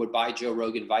of people would buy Joe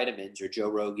Rogan vitamins or Joe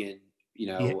Rogan.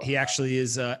 He actually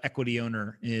is an equity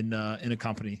owner in a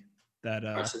company that.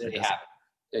 So there you have it.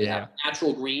 There you have it.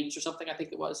 Natural Greens or something. I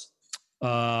think it was.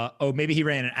 Maybe he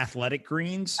ran an Athletic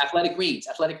Greens. Athletic Greens.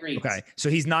 Okay, so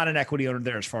he's not an equity owner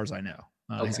there, as far as I know.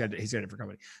 Okay. He's got a different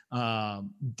company.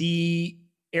 The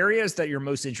areas that you're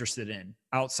most interested in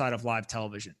outside of live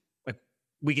television, like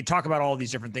we could talk about all of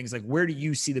these different things. Like, where do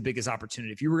you see the biggest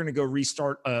opportunity? If you were going to go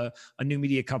restart a new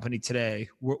media company today,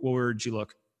 where would you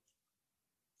look?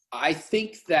 I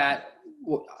think that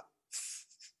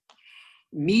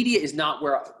media is not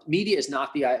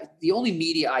the only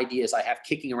media ideas I have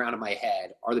kicking around in my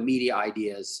head are the media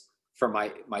ideas for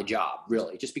my job,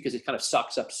 really, just because it kind of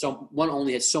sucks up. One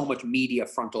only has so much media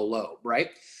frontal lobe, right?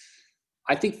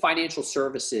 I think financial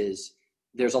services,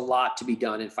 there's a lot to be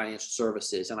done in financial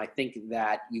services. And I think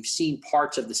that you've seen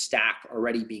parts of the stack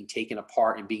already being taken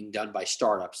apart and being done by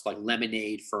startups like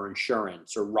Lemonade for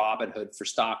insurance or Robinhood for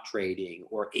stock trading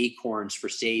or Acorns for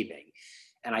saving.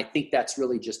 And I think that's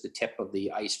really just the tip of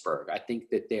the iceberg. I think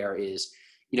that there is,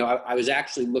 I was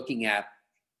actually looking at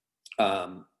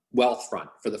Wealthfront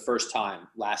for the first time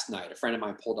last night. A friend of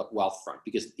mine pulled up Wealthfront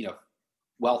because,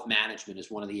 wealth management is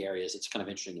one of the areas that's kind of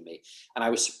interesting to me. And I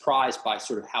was surprised by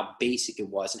sort of how basic it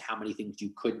was and how many things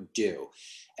you couldn't do.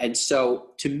 And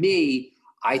so to me,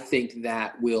 I think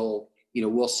that we'll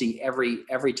see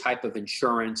every type of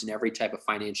insurance and every type of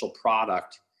financial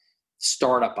product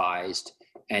startupized.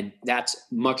 And that's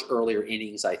much earlier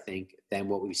innings, I think, than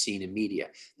what we've seen in media.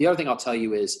 The other thing I'll tell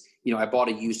you is, I bought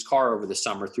a used car over the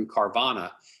summer through Carvana.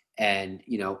 And,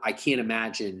 I can't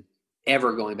imagine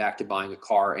ever going back to buying a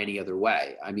car any other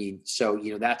way. I mean, so,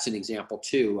 that's an example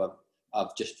too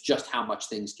of just how much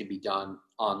things can be done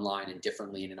online and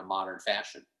differently and in a modern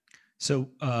fashion. So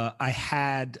I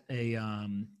had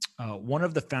one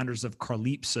of the founders of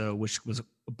Carlipso, which was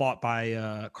bought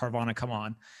by Carvana, come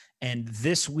on. And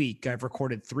this week I've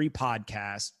recorded 3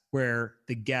 podcasts where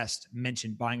the guest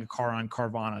mentioned buying a car on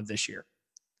Carvana this year.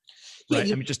 Right?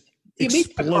 Yeah, just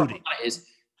exploding.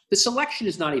 The selection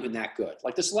is not even that good.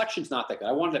 Like the selection's not that good.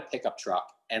 I wanted a pickup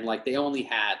truck and like they only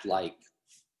had like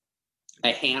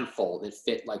a handful that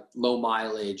fit like low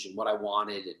mileage and what I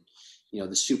wanted and,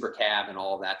 the super cab and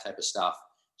all of that type of stuff.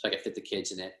 So I could fit the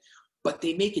kids in it. But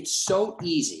they make it so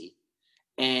easy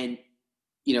and,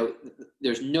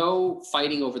 there's no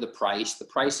fighting over the price. The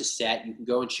price is set. You can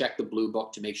go and check the blue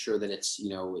book to make sure that it's,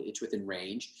 it's within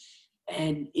range.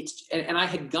 And I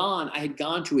had gone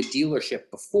to a dealership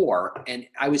before and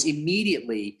I was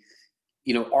immediately,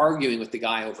 arguing with the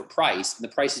guy over price and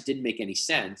the prices didn't make any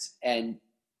sense. And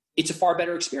it's a far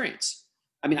better experience.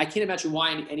 I mean, I can't imagine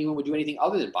why anyone would do anything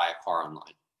other than buy a car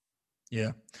online.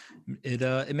 Yeah,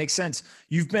 it makes sense.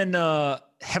 You've been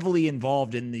heavily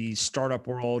involved in the startup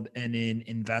world and in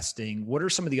investing. What are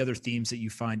some of the other themes that you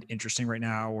find interesting right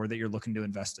now or that you're looking to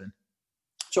invest in?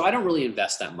 So I don't really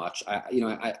invest that much.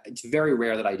 It's very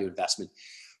rare that I do investment.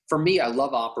 For me, I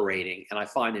love operating and I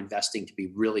find investing to be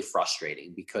really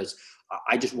frustrating because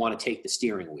I just want to take the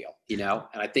steering wheel, and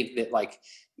I think that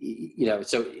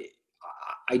so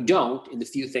I don't in the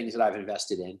few things that I've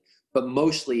invested in, but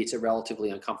mostly it's a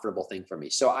relatively uncomfortable thing for me.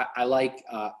 So I like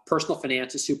personal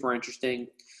finance is super interesting.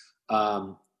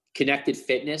 Connected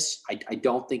fitness, I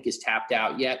don't think is tapped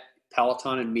out yet.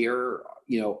 Peloton and Mirror,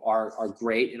 are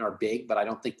great and are big, but I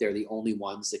don't think they're the only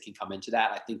ones that can come into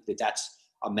that. I think that that's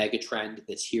a mega trend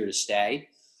that's here to stay.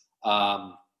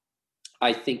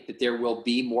 I think that there will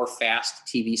be more fast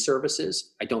TV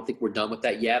services. I don't think we're done with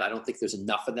that yet. I don't think there's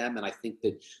enough of them. And I think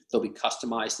that they'll be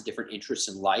customized to different interests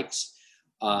and likes.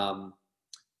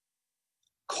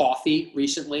 Coffee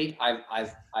recently,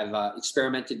 I've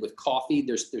experimented with coffee.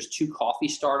 There's 2 coffee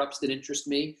startups that interest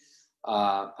me.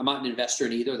 I'm not an investor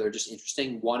in either. They're just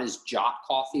interesting. One is Jot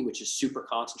Coffee, which is super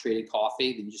concentrated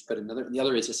coffee. Then you just put another, and the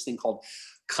other is this thing called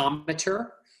Cometer,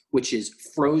 which is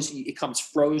frozen. It comes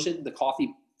frozen. The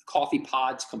coffee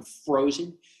pods come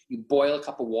frozen. You boil a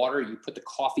cup of water. You put the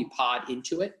coffee pod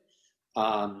into it.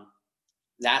 Are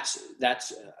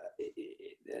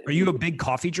you a big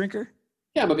coffee drinker?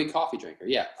 Yeah, I'm a big coffee drinker.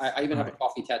 Yeah, I even have a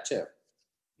coffee tattoo.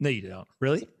 No, you don't.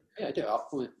 Really? Yeah, I do.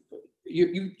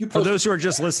 For those who are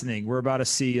just listening, we're about to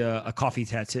see a coffee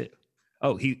tattoo.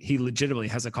 Oh, he legitimately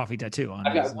has a coffee tattoo on.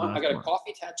 I got a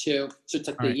coffee tattoo. So it's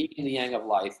like the yin and the yang of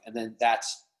life, and then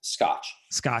that's Scotch.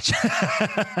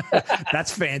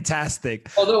 That's fantastic.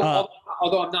 Although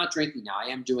although I'm not drinking now. I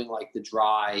am doing like the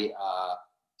dry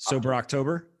Sober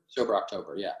October? Sober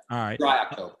October, yeah. All right. Dry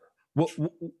October.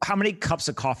 How many cups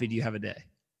of coffee do you have a day?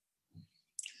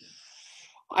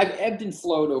 I've ebbed and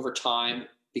flowed over time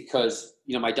because,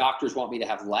 my doctors want me to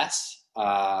have less.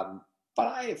 But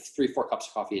I have 3-4 cups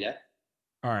of coffee a day.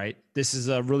 All right. This is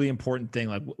a really important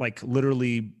thing. Like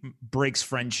literally breaks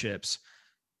friendships.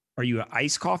 Are you an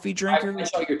iced coffee drinker? I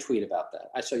saw your tweet about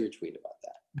that.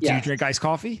 Do you drink iced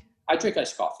coffee? I drink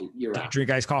iced coffee year round. Do you drink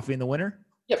iced coffee in the winter?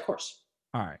 Yeah, of course.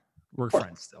 All right. We're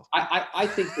friends still. I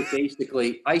think that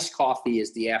basically iced coffee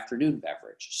is the afternoon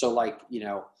beverage. So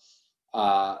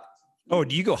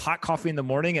do you go hot coffee in the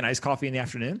morning and iced coffee in the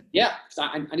afternoon? Yeah,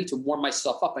 because I need to warm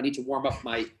myself up. I need to warm up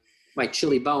my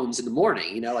chili bones in the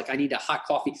morning. I need a hot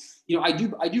coffee. I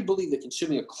do believe that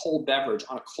consuming a cold beverage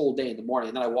on a cold day in the morning,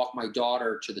 and then I walk my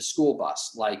daughter to the school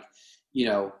bus,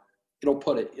 it'll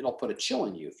put a chill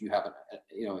in you if you have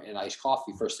an iced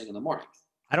coffee first thing in the morning.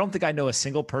 I don't think I know a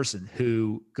single person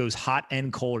who goes hot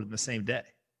and cold in the same day.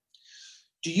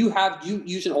 Do you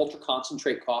use an ultra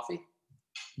concentrate coffee?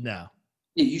 No.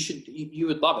 Yeah, you should. You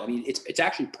would love it. I mean, it's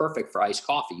actually perfect for iced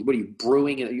coffee. What are you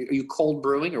brewing? Are you cold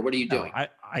brewing, or what are you doing?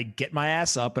 I get my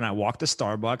ass up and I walk to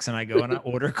Starbucks and I go and I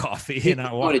order coffee and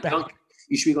I walk back.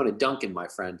 You should be going to Dunkin', my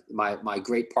friend. My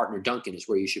great partner Dunkin' is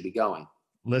where you should be going.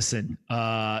 Listen,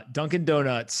 Dunkin'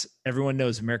 Donuts. Everyone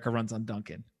knows America runs on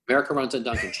Dunkin'. America runs on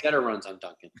Dunkin'. Cheddar runs on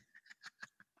Dunkin'.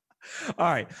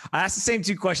 All right. I asked the same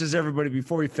 2 questions to everybody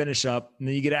before we finish up, and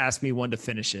then you get to ask me one to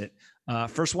finish it.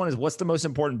 First one is, what's the most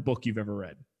important book you've ever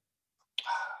read?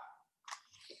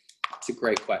 It's a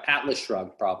great question. Atlas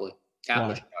Shrugged, probably.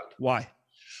 Atlas Shrugged. Why?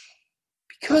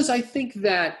 Because I think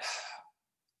Ayn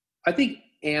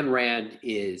Rand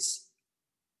is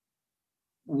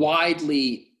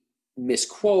widely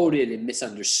misquoted and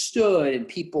misunderstood, and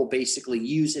people basically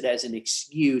use it as an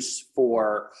excuse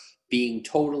for being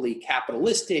totally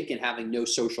capitalistic and having no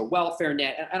social welfare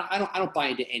net. And I don't buy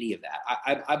into any of that.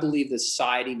 I believe that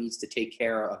society needs to take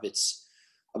care of its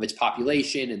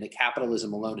population, and the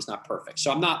capitalism alone is not perfect. So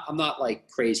I'm not like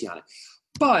crazy on it.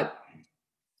 But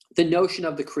the notion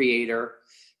of the creator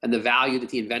and the value that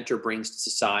the inventor brings to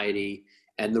society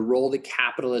and the role that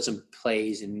capitalism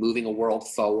plays in moving a world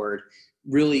forward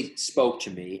really spoke to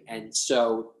me. And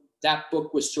so that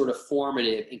book was sort of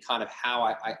formative in kind of how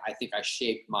I think I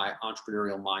shaped my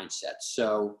entrepreneurial mindset.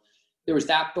 So there was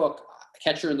that book,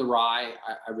 Catcher in the Rye,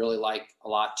 I really like a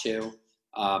lot too.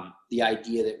 The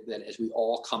idea that as we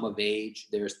all come of age,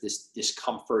 there's this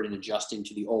discomfort in adjusting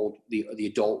to the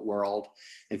adult world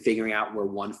and figuring out where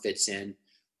one fits in.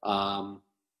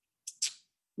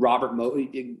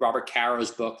 Robert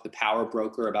Caro's book, The Power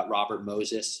Broker, about Robert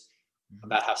Moses,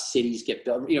 about how cities get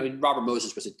built. Robert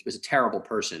Moses was a terrible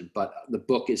person, but the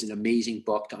book is an amazing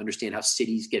book to understand how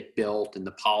cities get built and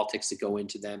the politics that go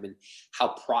into them and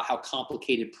how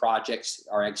complicated projects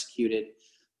are executed.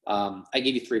 I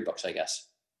gave you 3 books, I guess.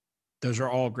 Those are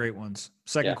all great ones.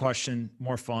 Second question,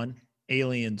 more fun.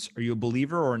 Aliens. Are you a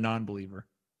believer or a non-believer?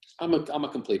 I'm a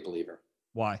complete believer.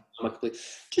 Why?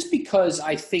 Just because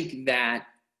I think that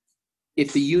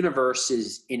if the universe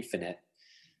is infinite,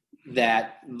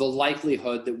 that the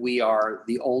likelihood that we are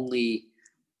the only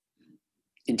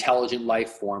intelligent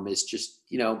life form is just,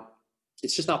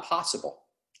 it's just not possible.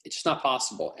 It's just not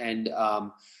possible. And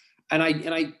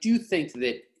I do think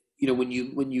that, when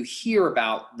you hear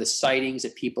about the sightings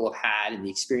that people have had and the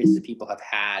experiences that people have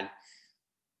had,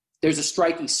 there's a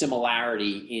striking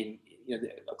similarity in,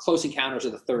 Close Encounters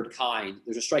of the Third Kind.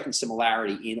 There's a striking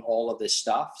similarity in all of this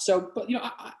stuff. So, but,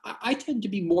 I tend to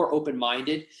be more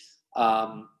open-minded.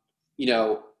 I'm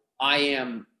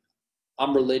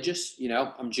religious,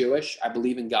 I'm Jewish. I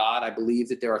believe in God. I believe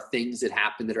that there are things that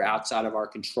happen that are outside of our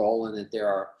control and that there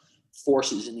are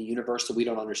forces in the universe that we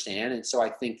don't understand. And so I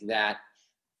think that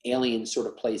aliens sort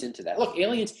of plays into that. Look,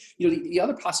 aliens, the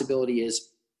other possibility is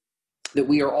that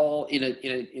we are all in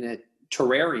a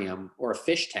terrarium or a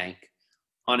fish tank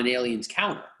on an alien's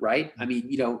counter, right? I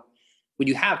mean, when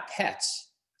you have pets,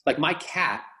 like my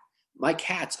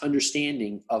cat's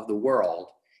understanding of the world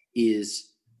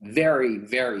is very,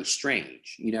 very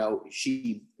strange.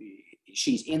 She's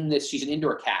an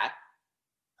indoor cat.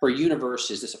 Her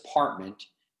universe is this apartment,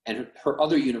 and her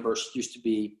other universe used to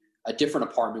be a different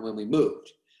apartment when we moved.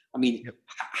 I mean,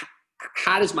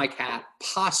 how does my cat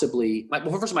possibly, first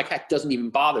of all, my cat doesn't even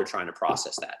bother trying to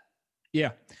process that.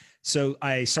 Yeah. So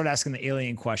I started asking the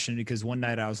alien question because one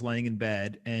night I was laying in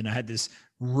bed and I had this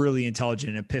really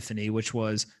intelligent epiphany, which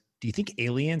was, do you think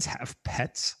aliens have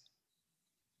pets?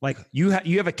 Like you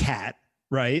have a cat,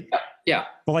 right? Yeah.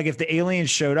 But like if the aliens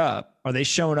showed up are they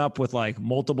showing up with like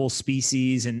multiple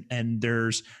species and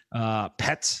there's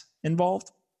pets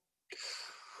involved?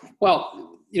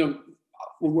 Well,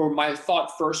 where my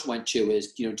thought first went to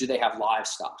is, do they have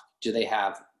livestock? Do they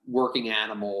have working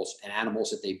animals and animals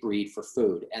that they breed for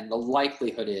food? And the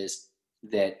likelihood is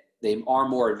that they are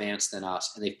more advanced than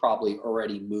us, and they've probably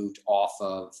already moved off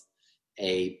of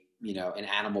an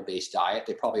animal-based diet.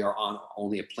 They probably are on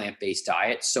only a plant-based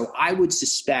diet. So I would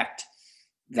suspect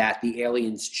that the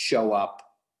aliens show up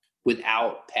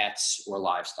without pets or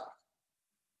livestock.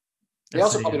 They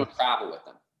also probably don't travel with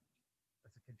them.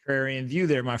 That's a contrarian view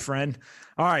there, my friend.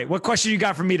 All right, what question you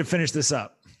got for me to finish this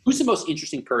up? Who's the most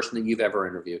interesting person that you've ever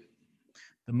interviewed?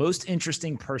 The most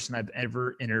interesting person I've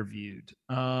ever interviewed.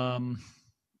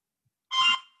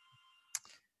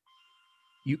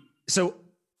 So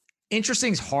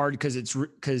interesting is hard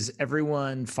because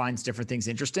everyone finds different things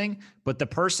interesting. But the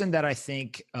person that I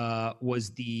think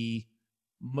was the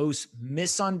most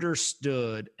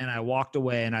misunderstood, and I walked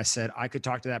away and I said I could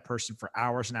talk to that person for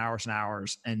hours and hours and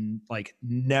hours and like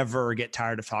never get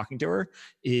tired of talking to her,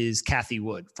 is Kathy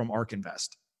Wood from ARK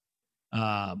Invest.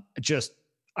 I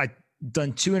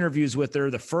done 2 interviews with her.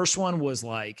 The first one was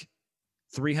like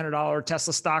 $300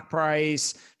 Tesla stock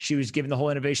price. She was giving the whole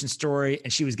innovation story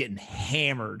and she was getting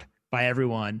hammered by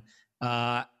everyone.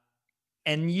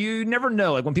 And you never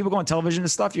know, like when people go on television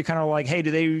and stuff, you're kind of like,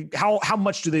 hey, how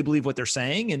much do they believe what they're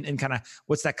saying? And kind of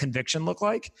what's that conviction look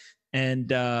like?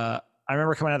 And I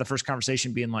remember coming out of the first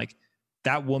conversation being like,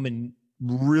 that woman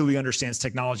really understands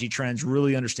technology trends,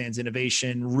 really understands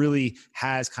innovation, really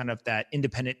has kind of that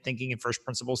independent thinking and first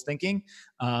principles thinking.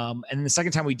 And then the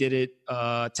second time we did it,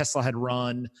 Tesla had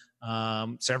run.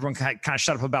 So everyone kind of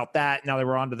shut up about that. Now they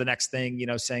were on to the next thing,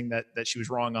 saying that she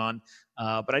was wrong on.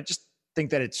 But I just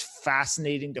think that it's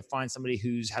fascinating to find somebody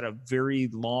who's had a very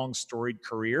long storied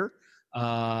career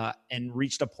and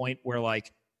reached a point where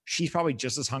like she's probably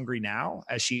just as hungry now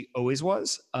as she always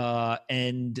was.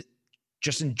 And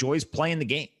just enjoys playing the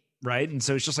game, right? And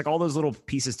so it's just like all those little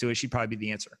pieces to it. She'd probably be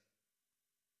the answer.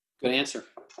 Good answer.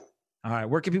 All right.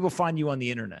 Where can people find you on the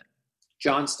internet?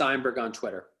 John Steinberg on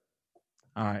Twitter.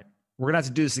 All right. We're going to have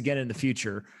to do this again in the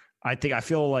future. I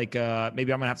feel like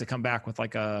maybe I'm going to have to come back with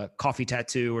like a coffee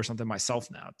tattoo or something myself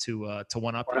now to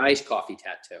one up. Or an iced coffee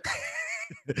tattoo.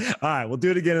 All right. We'll do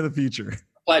it again in the future.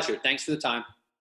 Pleasure. Thanks for the time.